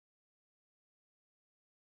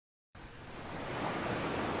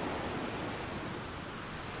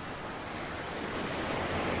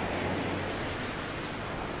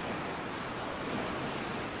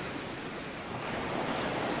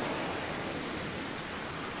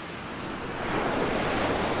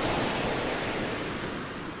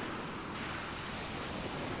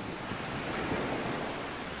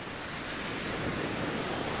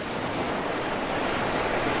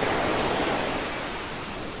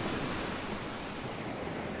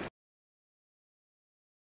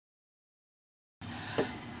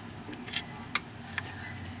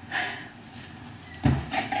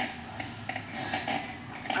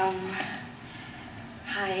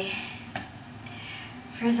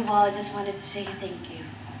First of all, I just wanted to say thank you.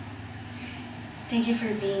 Thank you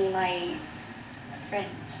for being my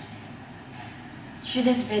friends. Through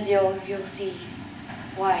this video, you'll see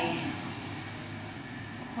why.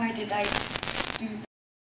 Why did I do that?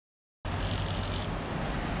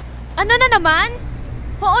 Ano na naman?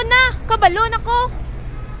 Oo na, kabalon ako.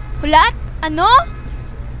 Hulat? Ano?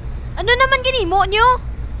 Ano naman ginimo nyo?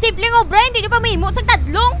 Simpleng obra, hindi nyo pa mahimo sa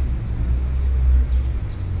tadlong.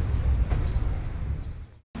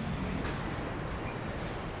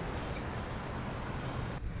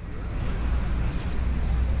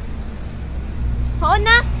 Oo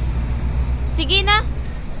na. Sige na.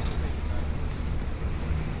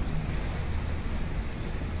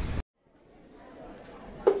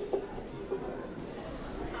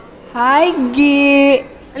 Hi, Gi!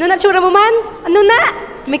 Ano na tsura mo man? Ano na?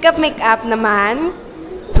 Make-up naman?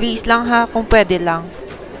 Please lang ha, kung pwede lang.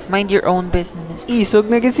 Mind your own business.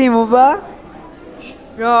 Isog na kasi mo ba?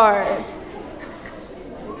 Roar.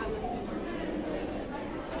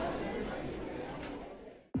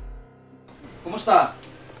 Kumusta?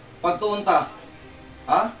 Pagtuon ta?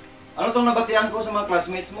 Ha? Ano tong nabatian ko sa mga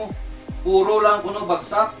classmates mo? Puro lang kuno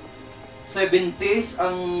bagsak. 70s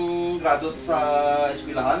ang graduate sa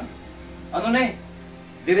eskwelahan. Ano ne?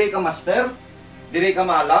 Dire ka master? Dire ka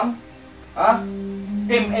maalam? Ha?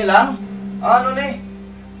 MA lang? Ano ne?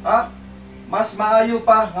 Ha? Mas maayo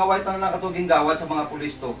pa nga way tanan katuging gawad sa mga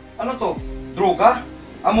pulis to. Ano to? Droga?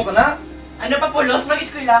 Amo ka na? Ano pa pulos?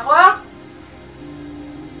 Mag-eskwela ko ha?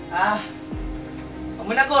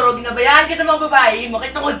 Amo na ko, ginabayaan kita mga babae mo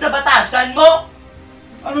kay tungod sa batasan mo!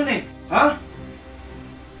 Ano ne? Ha?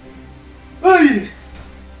 Uy!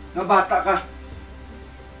 Nabata ka.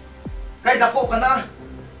 Kay dako ka na.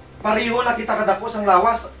 Pareho na kita kadako sang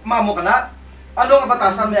lawas. Mamo ka na. Ano nga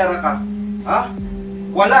batasan may ara ka? Ha?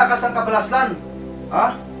 Wala ka sang kabalaslan.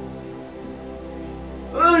 Ha?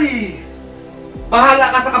 Uy!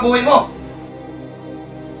 Bahala ka sa kabuhay mo.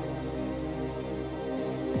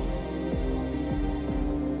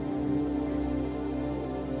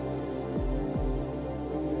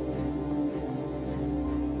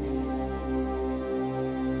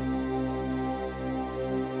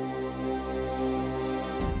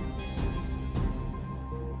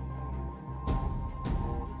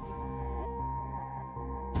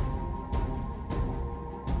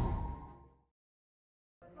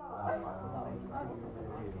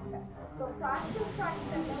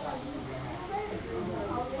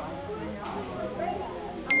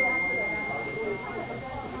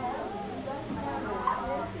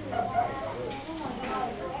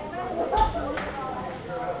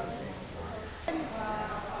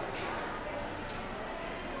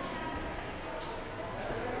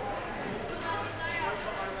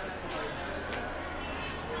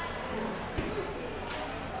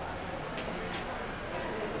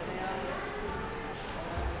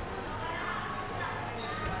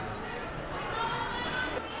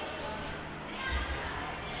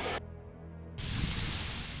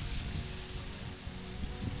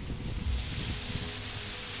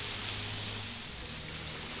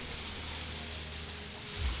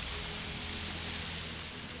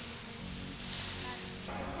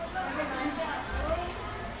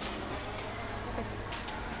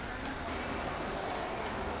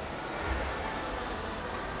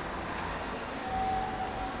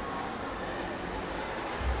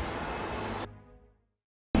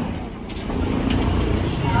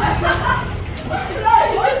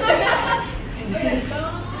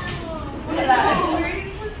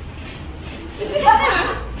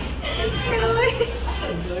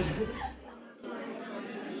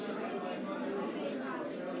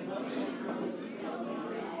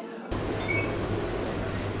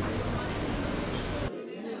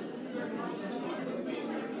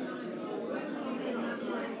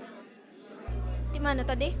 Ano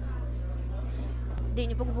tadi? Di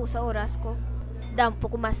niyo pagbuo sa oras ko. Dampo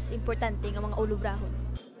ko mas importante nga mga ulubrahon.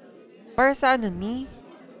 Para sa ano ni?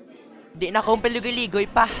 Di na akong paligoy-ligoy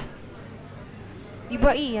pa. Di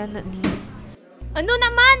ba iyan na ni? Ano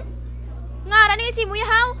naman? Ngara na yung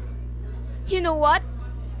simuyahaw. You know what?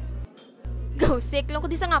 Gawsik lang ko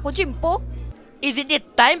di sa nga ko, Jimpo. Isn't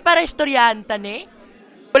it time para istoryahan tan eh?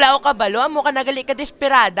 Wala ako kabalo, amo ka nagali ka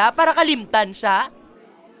desperada para kalimtan siya.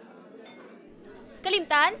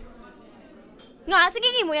 Kalimtan? Nga,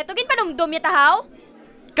 sige mo yato, ginpanumdum yatahaw?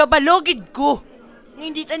 Kabalogid ko! Nga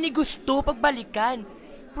hindi tani gusto pagbalikan.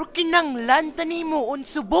 Pero kinanglan tani mo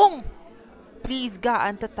subong. Please,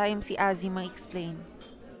 gaan ta time si Azzy ma-explain.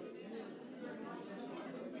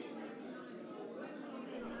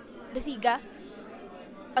 Dasiga,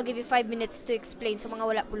 I'll give you 5 minutes to explain sa mga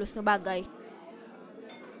wala pulos na bagay.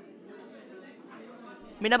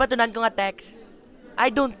 Minabatunan ko nga text.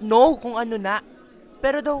 I don't know kung ano na.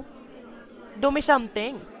 Pero daw may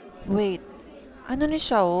something. Wait, ano ni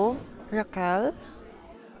siya oh? Raquel?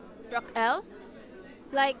 Raquel?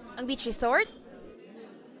 Like, ang beach resort?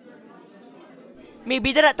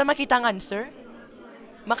 Maybe dara ta makita ang answer.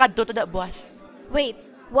 Makadto to da buwas. Wait,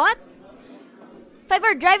 what?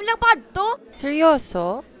 5-hour drive lang pa to?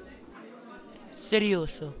 Seryoso?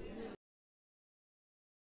 Seryoso.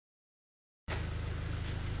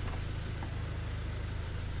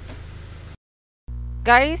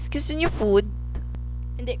 Guys, gusto niyo food?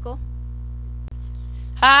 Hindi ko.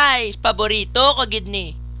 Hi! Paborito ko gid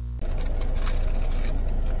ni.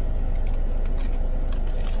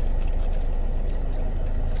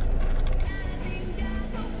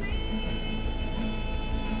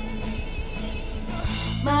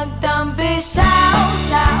 Magtampisaw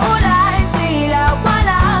sa ulan, tila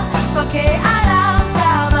walang pakialam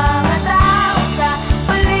sa mga tao sa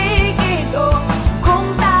paligid o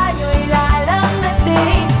kung tayo'y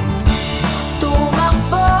lalamnatin.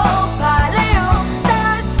 Tumakbo, palayo,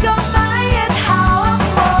 taas kamay at hawak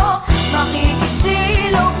mo,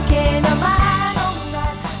 makikisilong kinamanong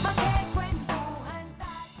at magkikwentuhan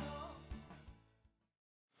tayo.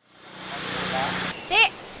 Te!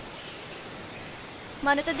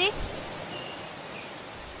 Mano to di?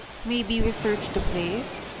 Maybe research the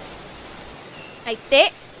place? Ay,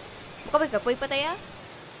 te! Kapoy pa tayo?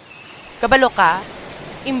 Kabalo ka?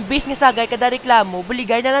 Imbis nga sagay kada reklamo,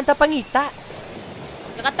 buligay na lang ta pangita.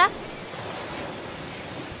 Nakata?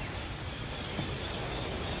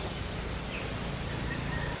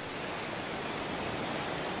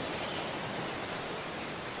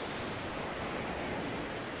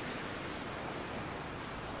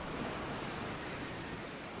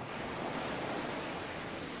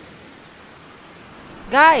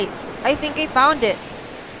 Guys, I think I found it.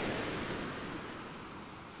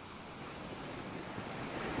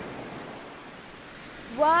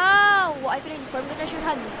 Wow! Ay ko na-inform ka treasure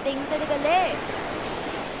hunting talaga le.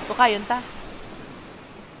 O kayon ta.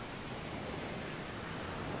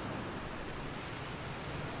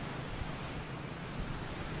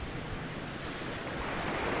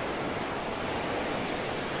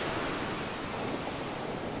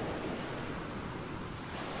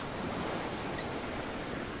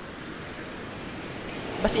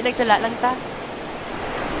 Basta nagsala lang ta.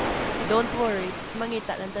 Don't worry,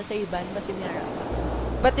 mangita lang ta sa iban, basta niyara.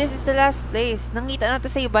 But this is the last place. Nangita natin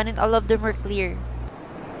sa iban and all of them were clear.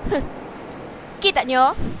 Kita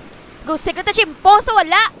nyo? Go secret na chimpo sa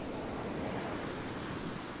wala!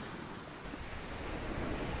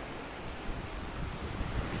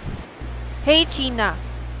 Hey, Chynna.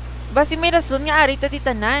 Basi may rason nga ari ta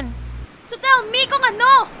titanan. So tell me kung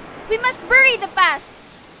ano! We must bury the past!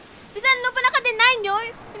 Bisan ano pa naka-deny nyo,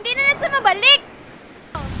 hindi na nasa mabalik!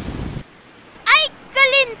 Ay,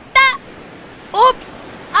 kalinta! Oops!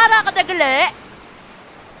 Ara ka dagali!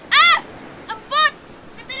 Ah! Ambot!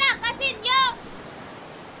 Katalakasin nyo!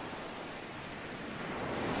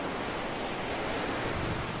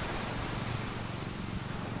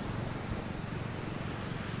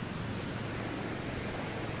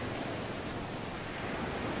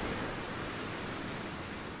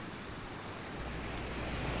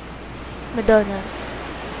 Madonna,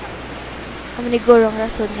 manigurong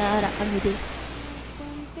rason na ara kami di.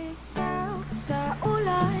 Tampisaw sa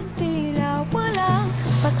ulan, tila walang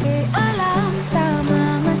pakialam sa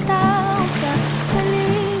mga tao sa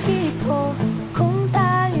paligid o kung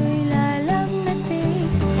tayo'y lalamnatin.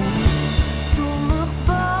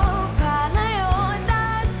 Tumakbo, palayo,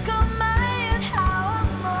 taas kamay at hawak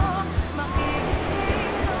mo,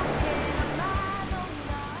 makikisilong kinamanong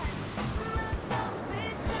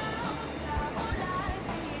magtampisaw sa ulan,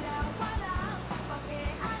 tila walang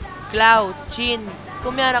pakialam. Clau, Chin,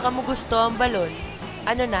 kung mayara ka mo gusto ang balon,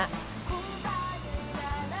 ano na?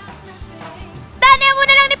 Tanaw mo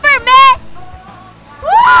na lang ni Perme!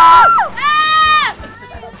 Woo! Ah!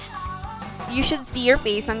 You should see your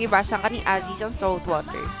face ang iba siyang kani Aziz ang salt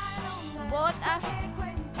water. Bot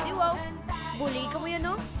Di wow. Bully ka mo yun,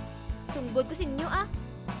 no? Sunggod ko sinyo,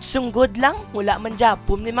 Sunggod lang, wala man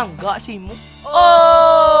japom ni mangga si mo.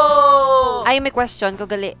 Oh! Ay, may question ko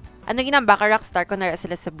gali. Ano ginamba ka rockstar kung nara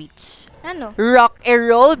sila sa beach? Ano? Rock and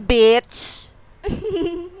roll, bitch!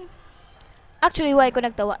 Actually, why ko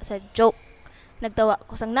nagtawa sa joke? Nagtawa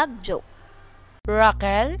ko sang nag-joke.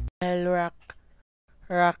 Raquel?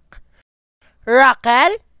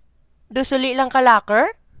 Raquel? Dusuli lang ka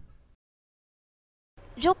locker?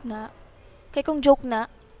 Joke na. Kay kung joke na,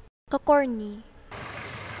 ka-corny.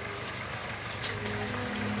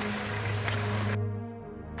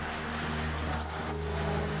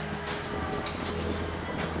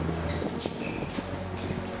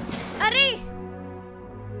 Ari!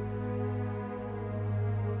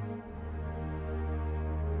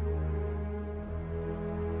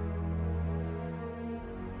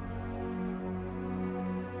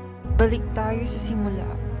 Balik tayo sa simula.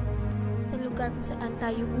 Sa lugar kung saan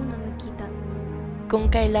tayo unang nagkita.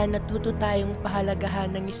 Kung kailan natuto tayong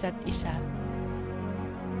pahalagahan ng isa't isa.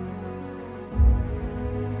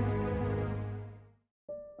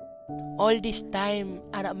 All this time,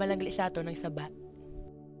 ara malangli sa ato ng sabat.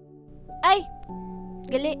 Ay!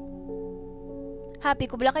 Gali. Happy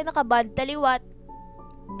ko bala kayo nakaband taliwat.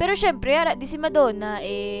 Pero syempre, ara di si Madonna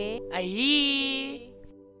eh. Ay!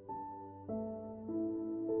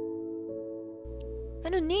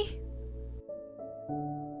 Ano ni?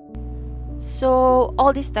 So,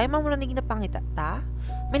 all this time, ang muna naging napangita ta?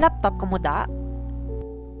 May laptop ka mo da?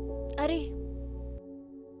 Ari.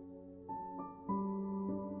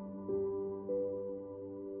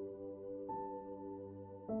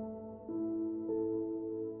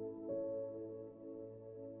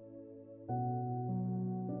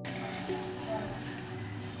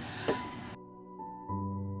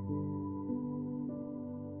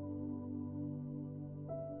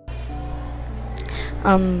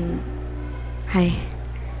 Hi.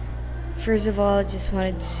 First of all, I just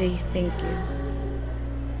wanted to say thank you.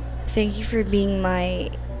 Thank you for being my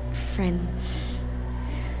friends.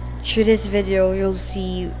 Through this video, you'll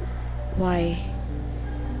see why.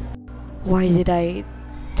 Why did I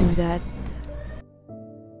do that?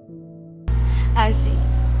 Asi,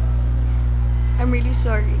 I'm really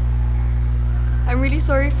sorry. I'm really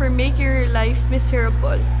sorry for making your life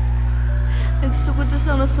miserable. Nagsugod to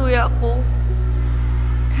sa nasuya ko.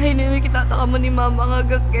 Kaya na may kitataka mo ni mama nga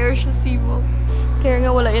gag-care siya si mo. Kaya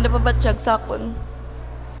nga wala yun napabatsyag sa akon.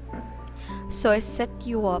 So I set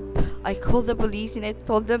you up. I called the police and I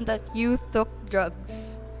told them that you took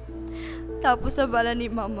drugs. Tapos nabala ni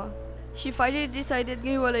mama. She finally decided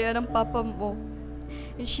ngayon wala yan ang papa mo.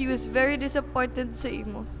 And she was very disappointed sa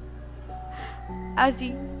imo.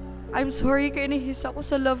 Asi, I'm sorry kaya nahis ako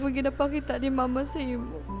sa love ang ginapakita ni mama sa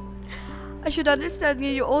imo. I should understand nga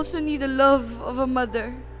you also need the love of a mother.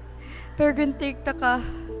 Pero kung take ta ka,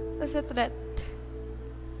 as a threat.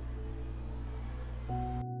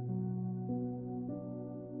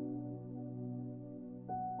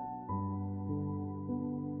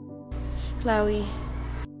 Claui,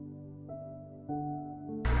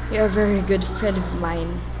 you're a very good friend of mine.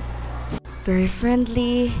 Very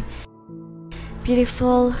friendly,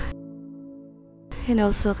 beautiful, and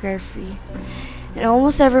also carefree. And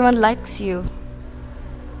almost everyone likes you.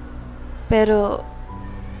 Pero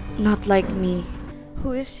not like me,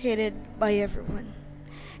 who is hated by everyone.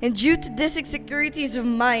 And due to these insecurities of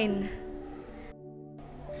mine,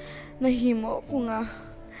 nahimo ko nga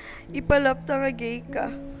ipalapta nga gay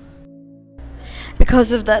ka.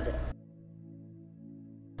 Because of that,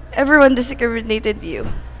 everyone discriminated you.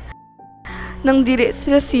 Nang dili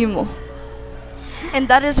sila simo.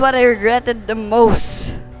 And that is what I regretted the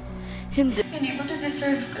most. Hindi able to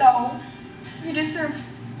deserve Clau. We deserve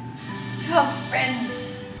to have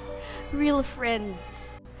friends. Real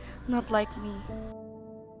friends. Not like me.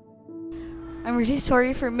 I'm really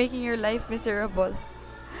sorry for making your life miserable.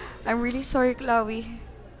 I'm really sorry, Claui.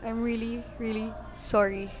 I'm really, really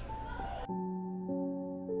sorry.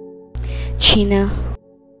 Chynna,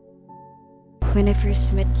 when I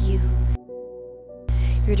first met you,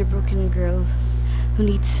 you're the broken girl who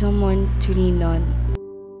needs someone to lean on.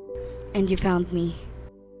 And you found me.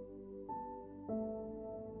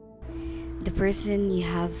 The person you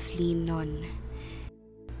have leaned on.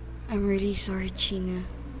 I'm really sorry, Chynna,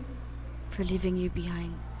 for leaving you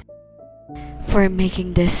behind. For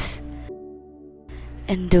making this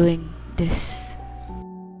and doing this.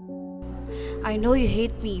 I know you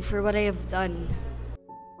hate me for what I have done.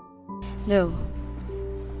 No.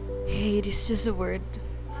 Hate is just a word.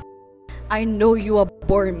 I know you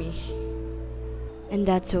abhor me. And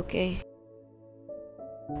that's okay.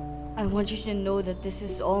 I want you to know that this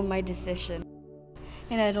is all my decision.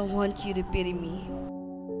 And I don't want you to pity me.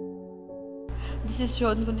 This is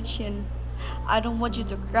Ron Kunichin. I don't want you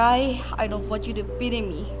to cry. I don't want you to pity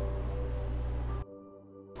me.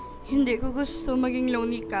 Hindi ko gusto maging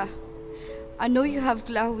lonely ka. I know you have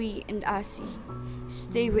Claui and Asi.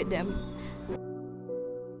 Stay with them.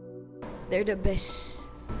 They're the best.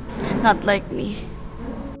 Not like me.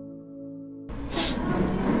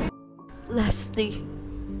 Lastly,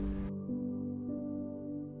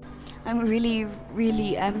 I'm really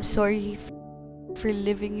sorry for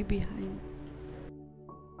leaving you behind.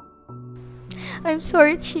 I'm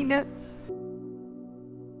sorry, Chynna,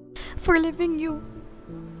 for leaving you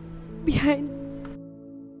behind.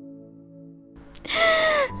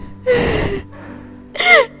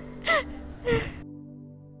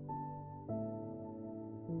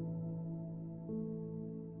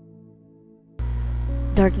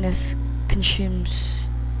 darkness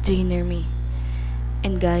consumes the inner me.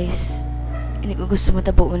 And guys, hindi ko gusto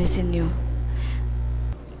matabuan sa inyo.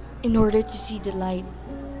 In order to see the light,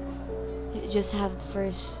 you just have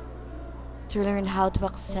first to learn how to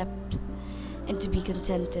accept and to be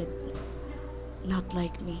contented, not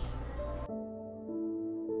like me.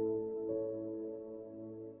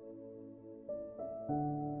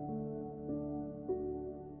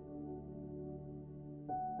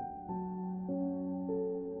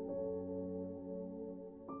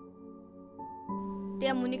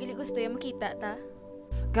 Tiyan mo, nigili gusto yung makita ta.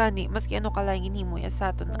 Gani, maski ano kalayang inhimo ya sa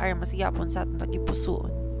aton, ar mas yapon sa aton tagipusoon.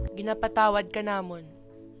 Ginapatawad ka namon,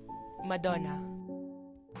 Madonna.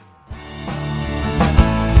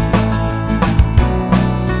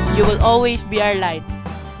 You will always be our light,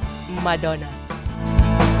 Madonna.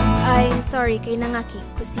 I'm sorry kay nangaki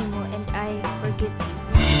kusimo and I forgive you.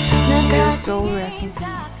 Your soul rest in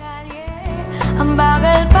peace. Ang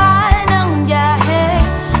bagal pa ng biyahe.